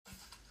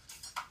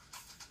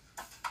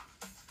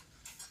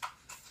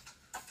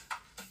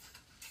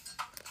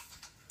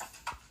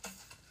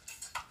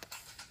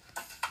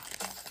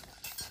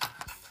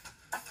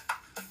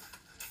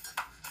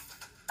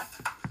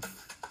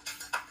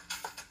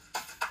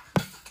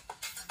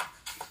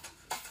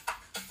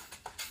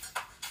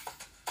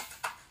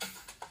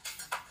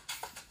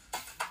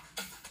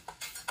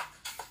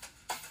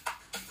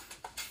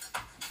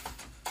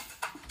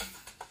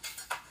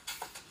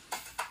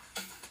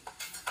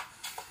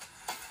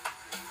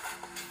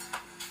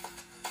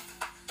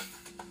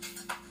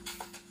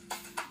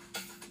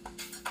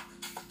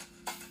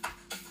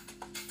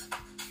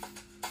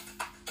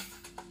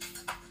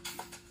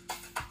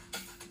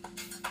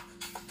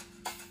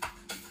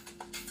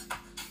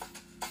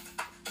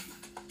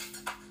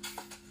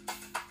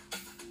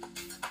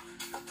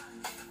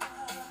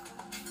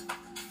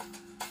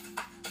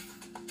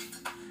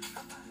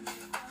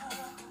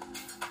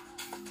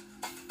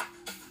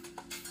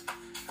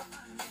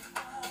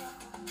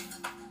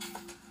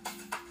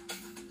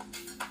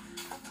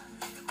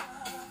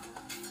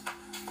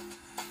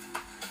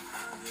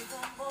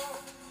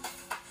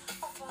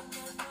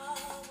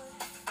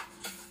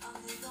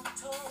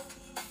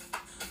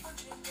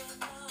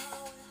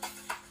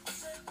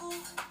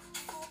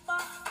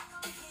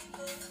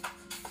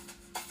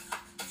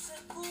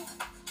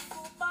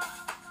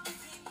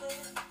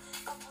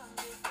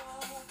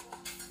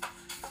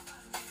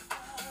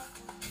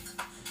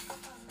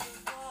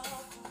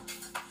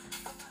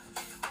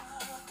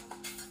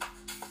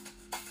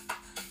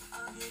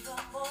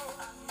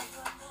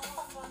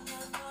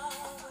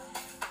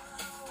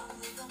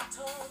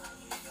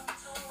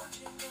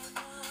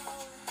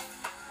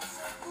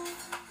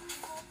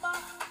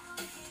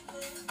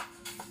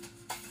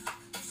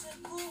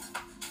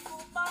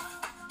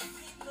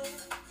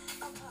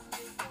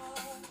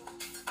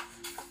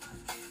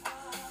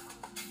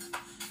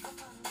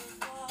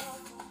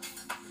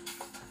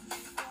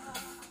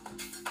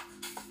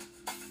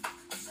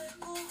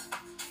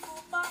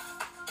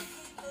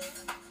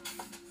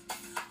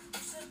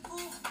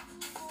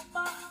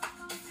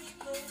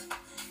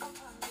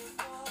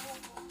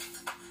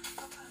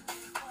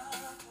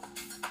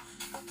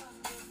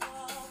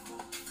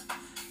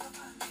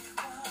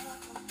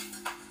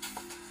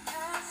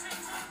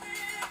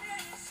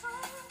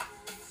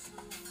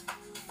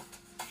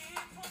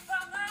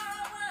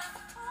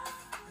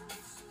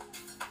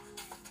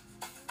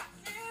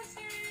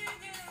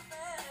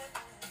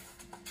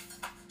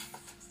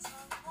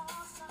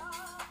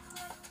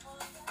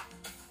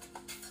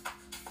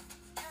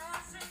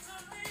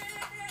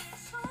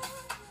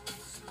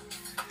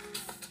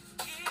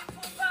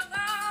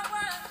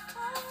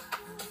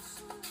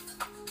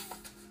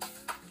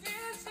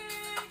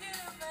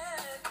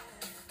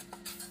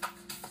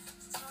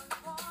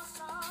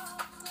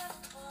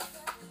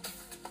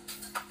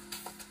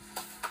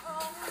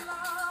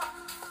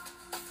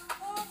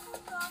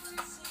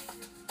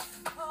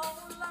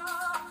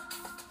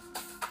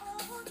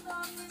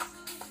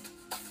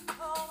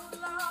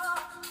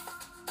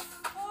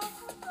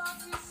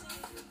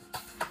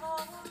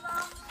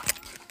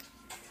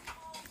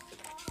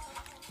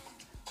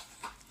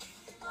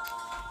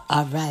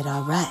All right,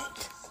 all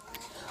right.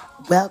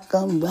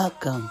 Welcome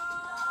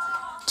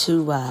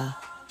to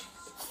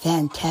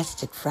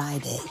Fantastic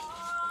Friday,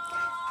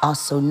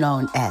 also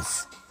known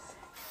as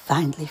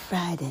Finally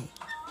Friday.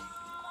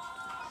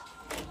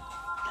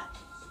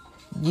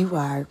 You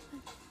are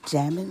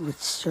jamming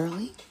with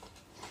Shirley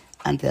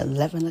on the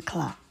 11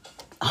 o'clock.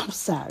 I'm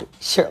sorry,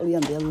 Shirley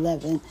on the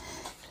 11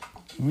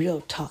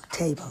 Real Talk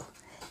Table.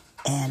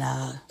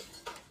 And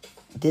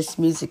this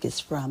music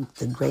is from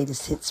the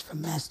greatest hits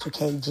from Master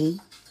KG.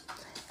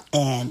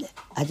 And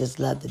I just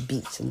love the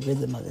beats and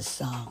rhythm of the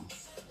song.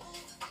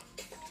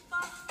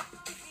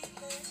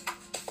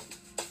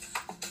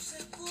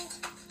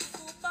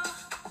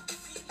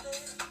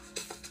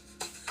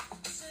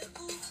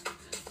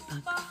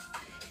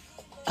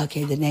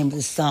 Okay, the name of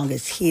the song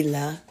is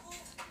Gila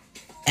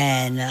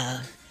and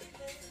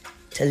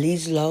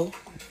Talislo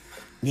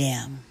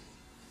Yam.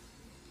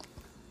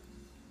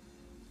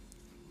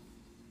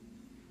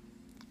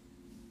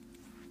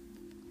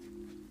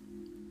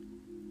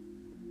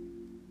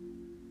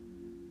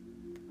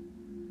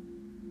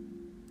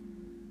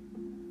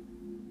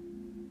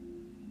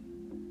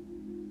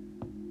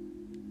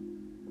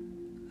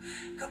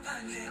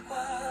 Ngaphandle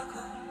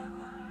kwakho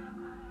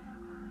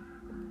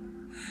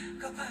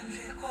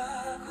ngaphandle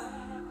kwakho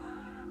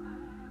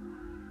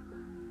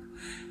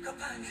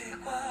ngaphandle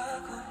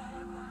kwakho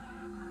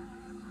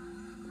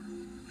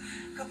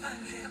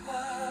ngaphandle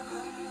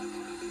kwakho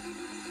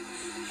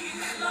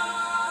Gila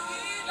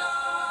gila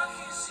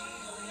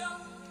kisiyo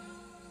yam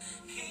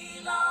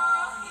Gila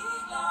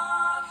gila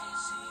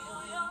kisiyo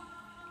yam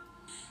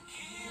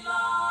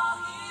Gila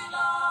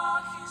gila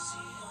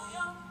kisiyo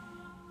yam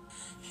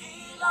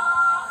Gila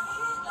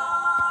gila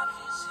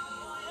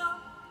kisiyo yam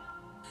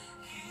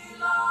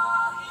Gila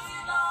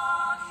gila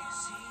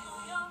kisiyo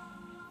yam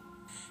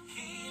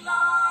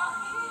Gila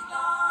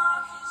gila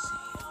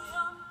kisiyo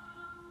yam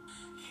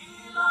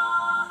Gila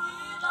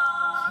gila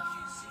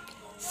kisiyo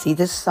yam. See,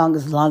 this song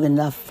is long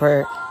enough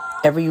for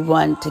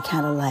everyone to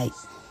kind of like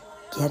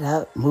get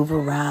up, move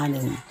around,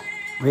 and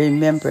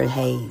remember,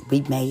 hey,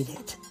 we made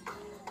it.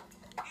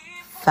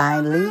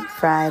 Finally,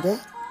 Friday,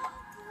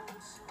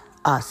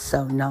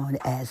 also known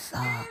as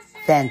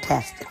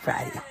Fantastic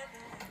Friday.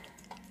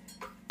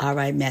 All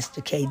right,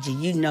 Master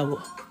KG, you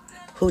know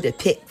who to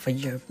pick for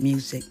your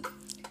music.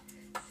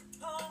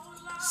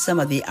 Some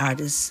of the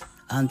artists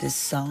on this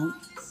song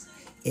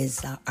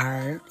is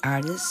our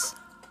artists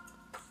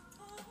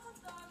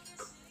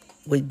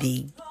would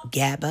be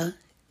Gabba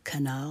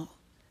Canal,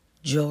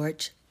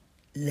 George,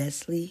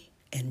 Leslie,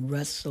 and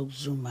Russell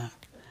Zuma.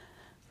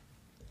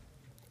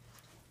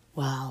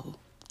 Wow.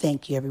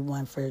 Thank you,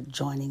 everyone, for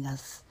joining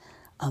us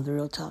on the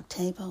Real Talk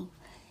Table.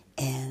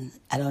 And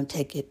I don't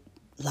take it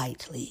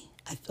lightly.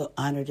 I feel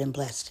honored and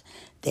blessed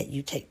that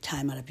you take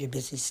time out of your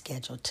busy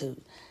schedule to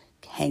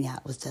hang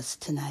out with us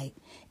tonight.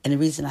 And the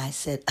reason I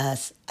said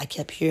us, I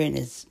kept hearing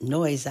this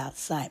noise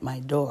outside my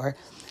door.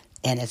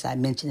 And as I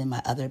mentioned in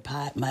my other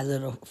pod, my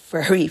little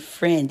furry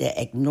friend that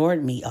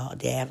ignored me all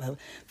day, I have a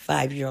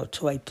 5-year-old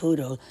toy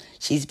poodle.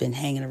 She's been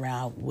hanging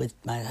around with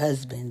my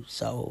husband,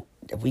 so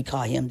we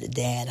call him the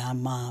dad,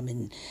 I'm mom,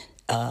 and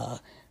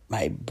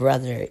my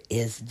brother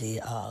is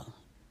the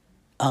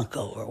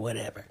uncle or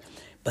whatever.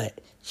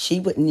 But she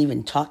wouldn't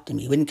even talk to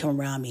me, wouldn't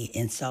come around me,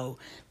 and so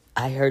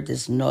I heard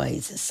this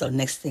noise. So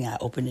next thing I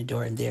opened the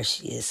door and there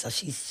she is. So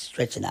she's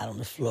stretching out on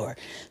the floor.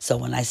 So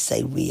when I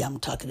say we, I'm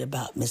talking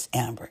about Miss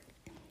Amber.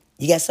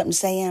 You got something to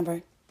say,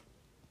 Amber?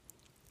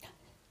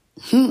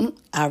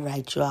 All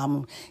right,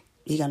 y'all.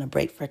 We're going to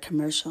break for a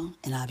commercial,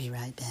 and I'll be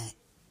right back.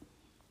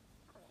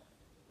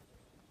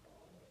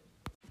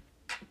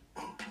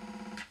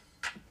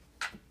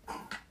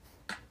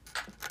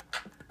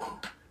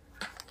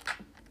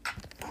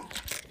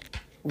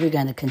 We're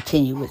going to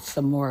continue with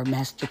some more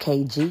Master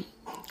KG,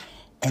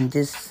 and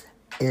this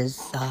is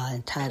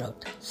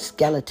entitled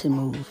Skeleton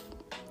Move.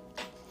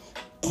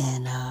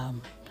 And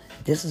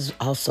this is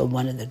also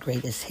one of the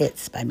greatest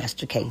hits by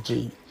Master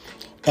KG.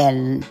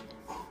 And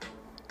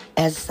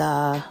as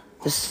the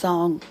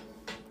song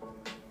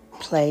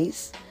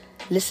plays,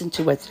 listen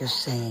to what they're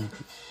saying.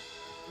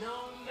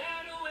 No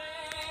matter where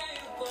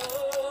you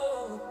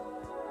go,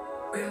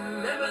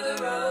 remember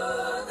the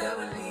road that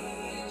will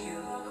lead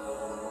you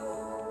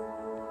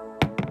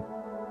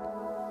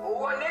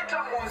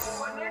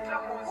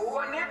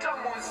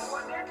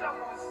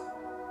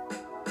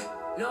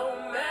No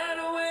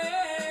matter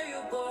where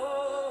you go,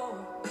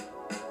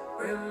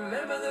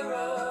 remember the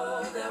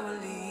road that will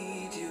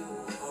lead you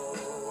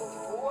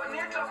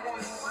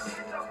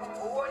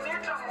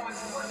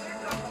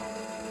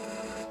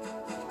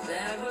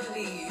that will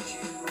lead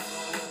you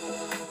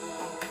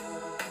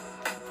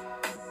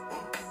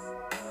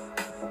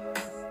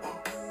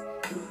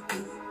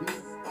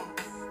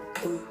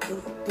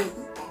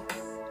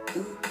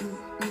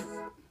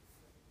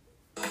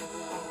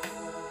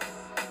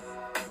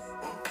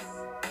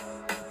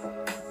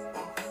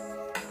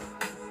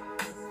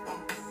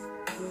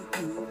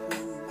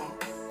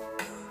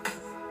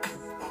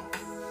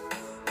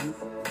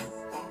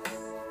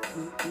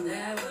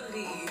that will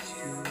lead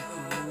you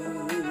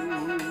home.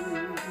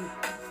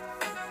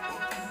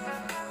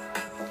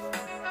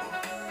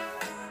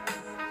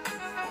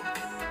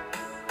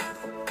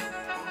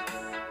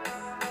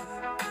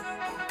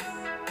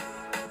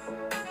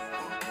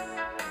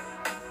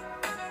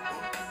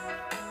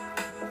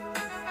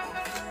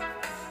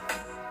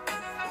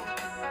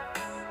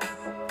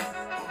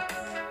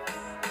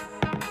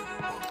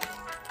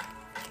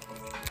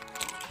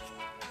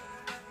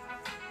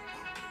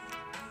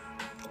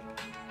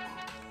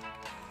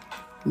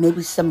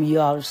 Maybe some of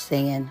y'all are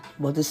saying,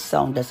 well, this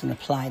song doesn't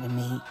apply to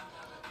me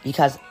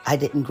because I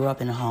didn't grow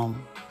up in a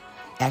home.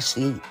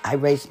 Actually, I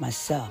raised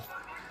myself.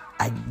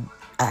 I,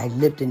 I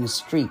lived in the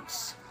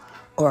streets,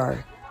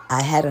 or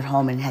I had a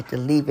home and had to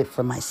leave it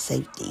for my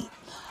safety,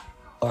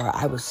 or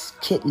I was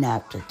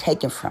kidnapped or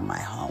taken from my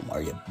home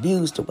or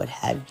abused or what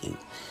have you.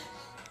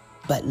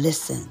 But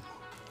listen,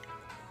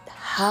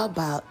 how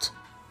about,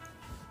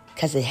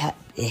 because it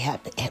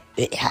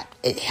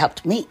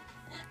helped me.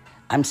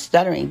 I'm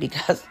stuttering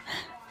because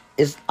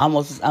it's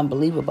almost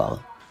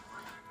unbelievable.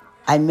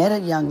 I met a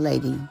young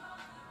lady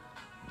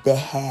that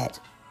had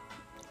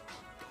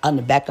on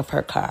the back of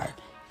her car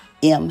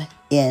MNM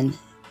in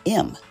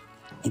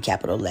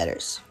capital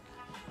letters.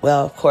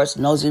 Well, of course,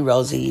 Nosy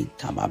Rosie,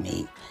 talking about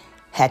me,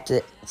 had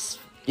to,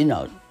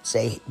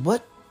 say,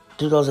 what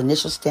do those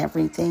initials stand for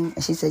anything?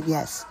 And she said,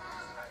 yes,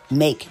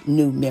 make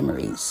new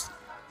memories.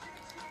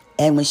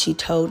 And when she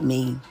told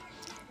me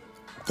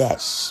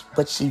that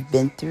what she'd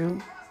been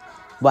through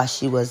while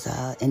she was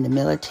in the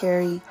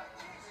military,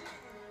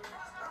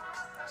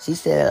 she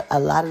said a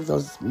lot of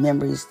those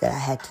memories that I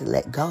had to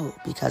let go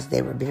because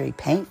they were very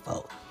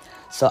painful.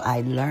 So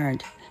I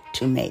learned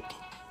to make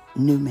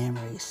new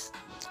memories.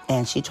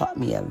 And she taught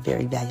me a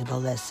very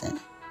valuable lesson.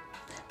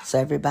 So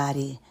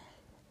everybody,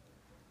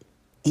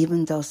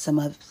 even though some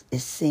of it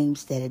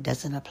seems that it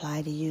doesn't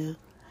apply to you,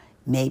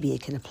 maybe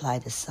it can apply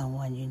to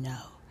someone you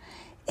know.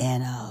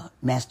 And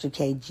Master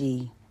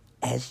KG,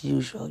 as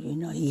usual,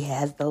 he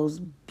has those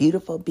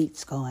beautiful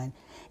beats going.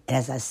 And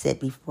as I said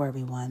before,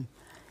 everyone,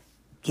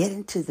 get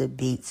into the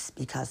beats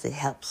because it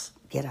helps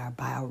get our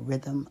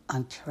biorhythm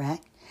on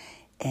track.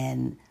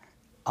 And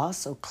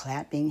also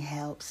clapping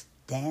helps,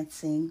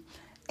 dancing.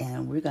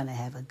 And we're going to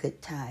have a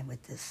good time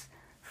with this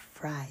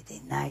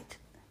Friday night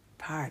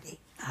party.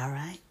 All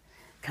right?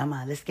 Come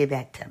on, let's get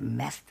back to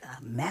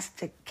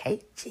Master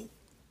KG.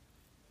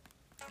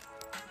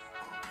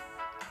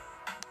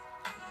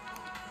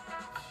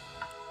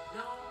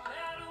 No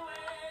matter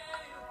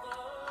where you go,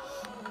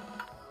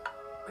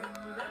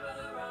 remember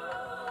the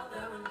road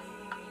that will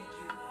lead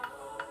you.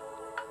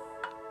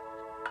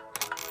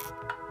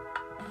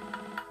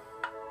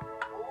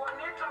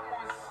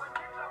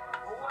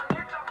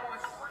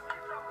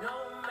 No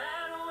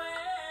matter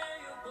where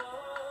you go,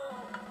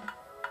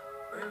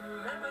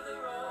 remember the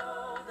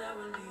road that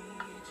will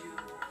lead you.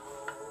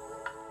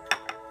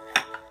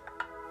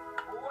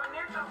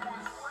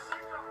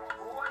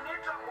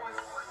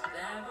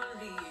 That will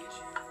lead you.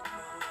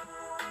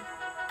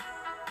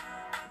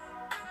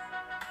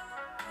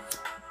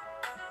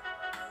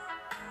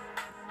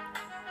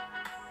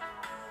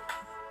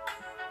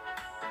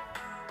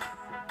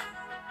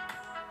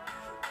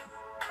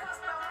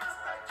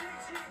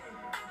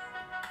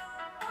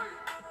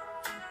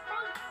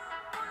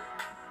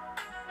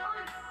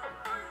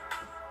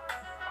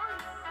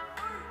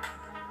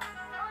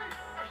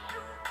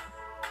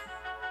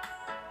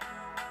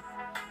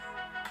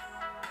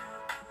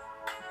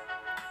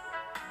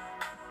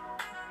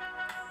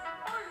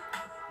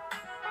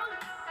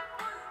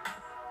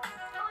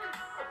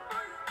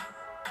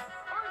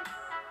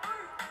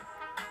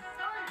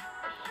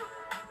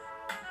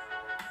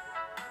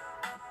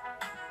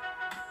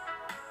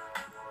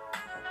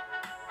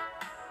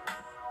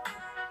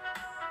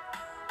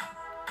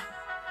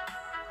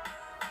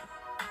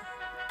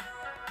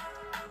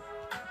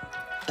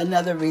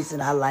 Another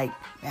reason I like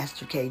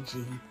Master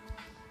KG